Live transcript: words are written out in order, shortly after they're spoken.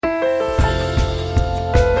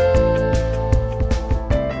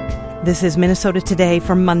This is Minnesota Today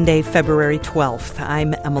for Monday, February 12th.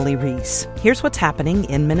 I'm Emily Reese. Here's what's happening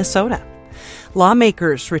in Minnesota.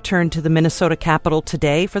 Lawmakers returned to the Minnesota Capitol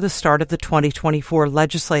today for the start of the 2024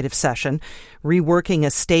 legislative session. Reworking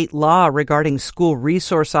a state law regarding school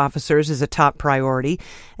resource officers is a top priority,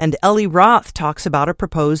 and Eli Roth talks about a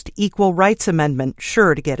proposed equal rights amendment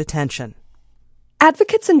sure to get attention.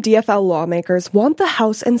 Advocates and DFL lawmakers want the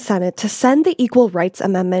House and Senate to send the Equal Rights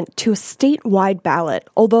Amendment to a statewide ballot,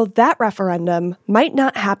 although that referendum might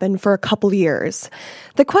not happen for a couple years.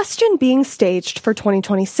 The question being staged for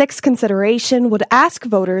 2026 consideration would ask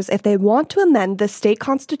voters if they want to amend the state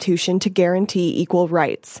constitution to guarantee equal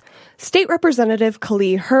rights. State Representative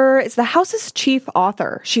Kali Herr is the House's chief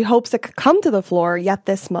author. She hopes it could come to the floor yet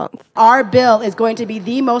this month. Our bill is going to be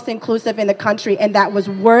the most inclusive in the country, and that was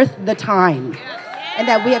worth the time. And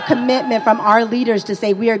that we have commitment from our leaders to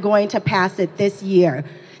say we are going to pass it this year,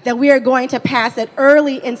 that we are going to pass it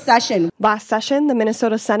early in session. Last session, the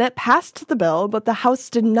Minnesota Senate passed the bill, but the House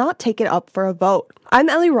did not take it up for a vote. I'm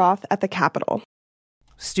Eli Roth at the Capitol.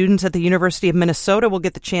 Students at the University of Minnesota will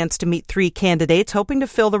get the chance to meet 3 candidates hoping to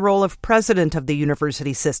fill the role of president of the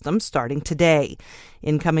university system starting today.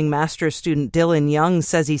 Incoming master's student Dylan Young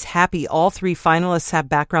says he's happy all 3 finalists have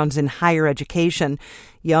backgrounds in higher education.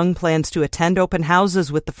 Young plans to attend open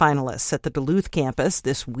houses with the finalists at the Duluth campus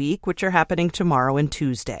this week, which are happening tomorrow and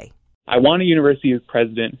Tuesday. I want a university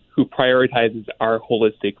president who prioritizes our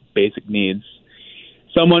holistic basic needs.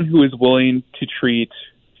 Someone who is willing to treat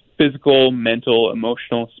physical, mental,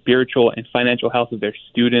 emotional, spiritual, and financial health of their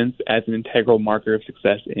students as an integral marker of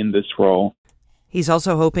success in this role. He's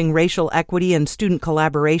also hoping racial equity and student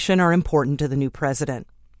collaboration are important to the new president.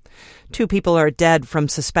 2 people are dead from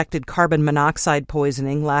suspected carbon monoxide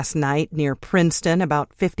poisoning last night near Princeton,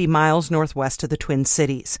 about 50 miles northwest of the Twin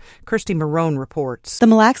Cities. Kirsty Marone reports. The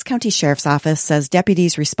Mille Lacs County Sheriff's Office says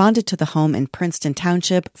deputies responded to the home in Princeton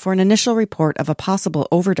Township for an initial report of a possible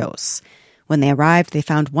overdose. When they arrived, they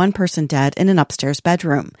found one person dead in an upstairs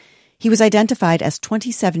bedroom. He was identified as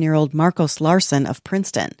 27-year-old Marcos Larson of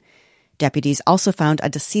Princeton. Deputies also found a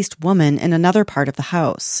deceased woman in another part of the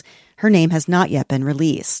house. Her name has not yet been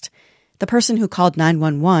released. The person who called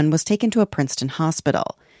 911 was taken to a Princeton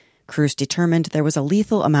hospital. Crews determined there was a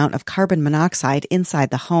lethal amount of carbon monoxide inside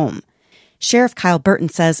the home. Sheriff Kyle Burton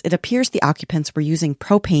says it appears the occupants were using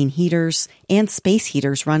propane heaters and space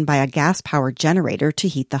heaters run by a gas-powered generator to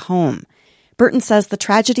heat the home. Burton says the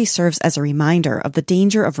tragedy serves as a reminder of the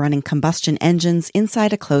danger of running combustion engines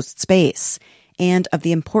inside a closed space and of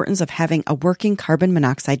the importance of having a working carbon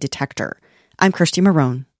monoxide detector. I'm Kirsty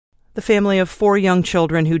Marone. The family of 4 young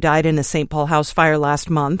children who died in a St. Paul house fire last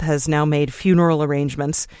month has now made funeral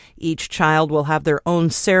arrangements. Each child will have their own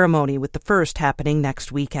ceremony, with the first happening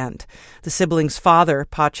next weekend. The siblings' father,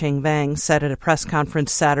 Pa Cheng Vang, said at a press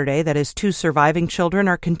conference Saturday that his 2 surviving children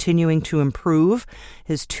are continuing to improve.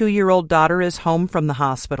 His 2-year-old daughter is home from the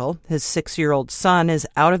hospital. His 6-year-old son is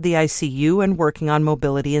out of the ICU and working on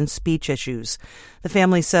mobility and speech issues. The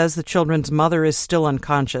family says the children's mother is still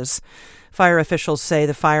unconscious. Fire officials say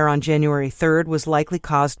the fire on January 3rd was likely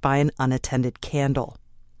caused by an unattended candle.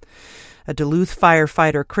 A Duluth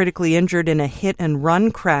firefighter critically injured in a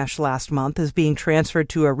hit-and-run crash last month is being transferred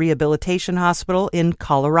to a rehabilitation hospital in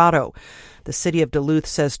Colorado. The city of Duluth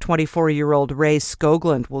says 24-year-old Ray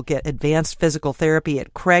Skoglund will get advanced physical therapy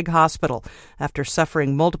at Craig Hospital after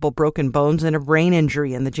suffering multiple broken bones and a brain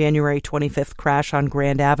injury in the January 25th crash on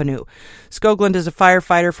Grand Avenue. Skoglund is a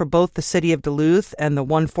firefighter for both the city of Duluth and the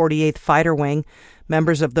 148th Fighter Wing.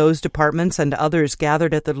 Members of those departments and others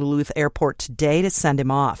gathered at the Duluth airport today to send him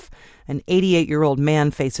off. An 88-year-old man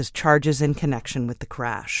faces charges in connection with the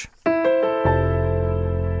crash.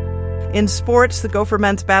 In sports, the Gopher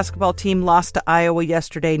men's basketball team lost to Iowa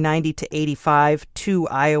yesterday 90-85. 2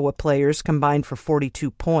 Iowa players combined for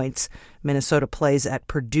 42 points. Minnesota plays at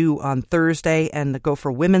Purdue on Thursday, and the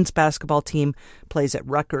Gopher women's basketball team plays at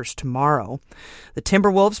Rutgers tomorrow. The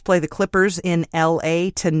Timberwolves play the Clippers in L.A.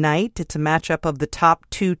 tonight. It's a matchup of the top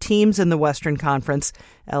 2 teams in the Western Conference.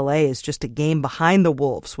 L.A. is just a game behind the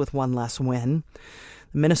Wolves with 1 less win.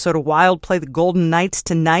 The Minnesota Wild play the Golden Knights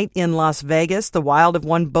tonight in Las Vegas. The Wild have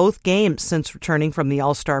won both games since returning from the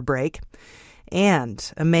All-Star break.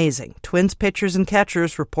 And, amazing, Twins pitchers and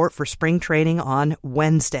catchers report for spring training on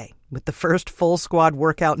Wednesday, with the first full squad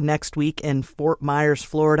workout next week in Fort Myers,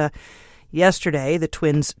 Florida. Yesterday, the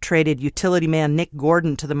Twins traded utility man Nick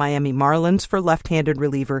Gordon to the Miami Marlins for left-handed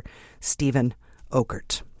reliever Steven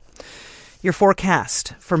Okert. Your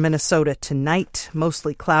forecast for Minnesota tonight,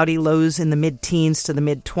 mostly cloudy, lows in the mid-teens to the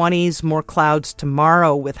mid-20s. More clouds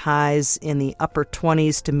tomorrow with highs in the upper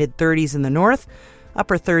 20s to mid-30s in the north,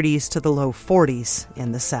 upper 30s to the low 40s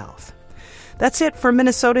in the south. That's it for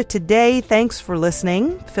Minnesota Today. Thanks for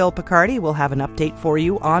listening. Phil Picardi will have an update for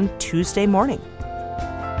you on Tuesday morning.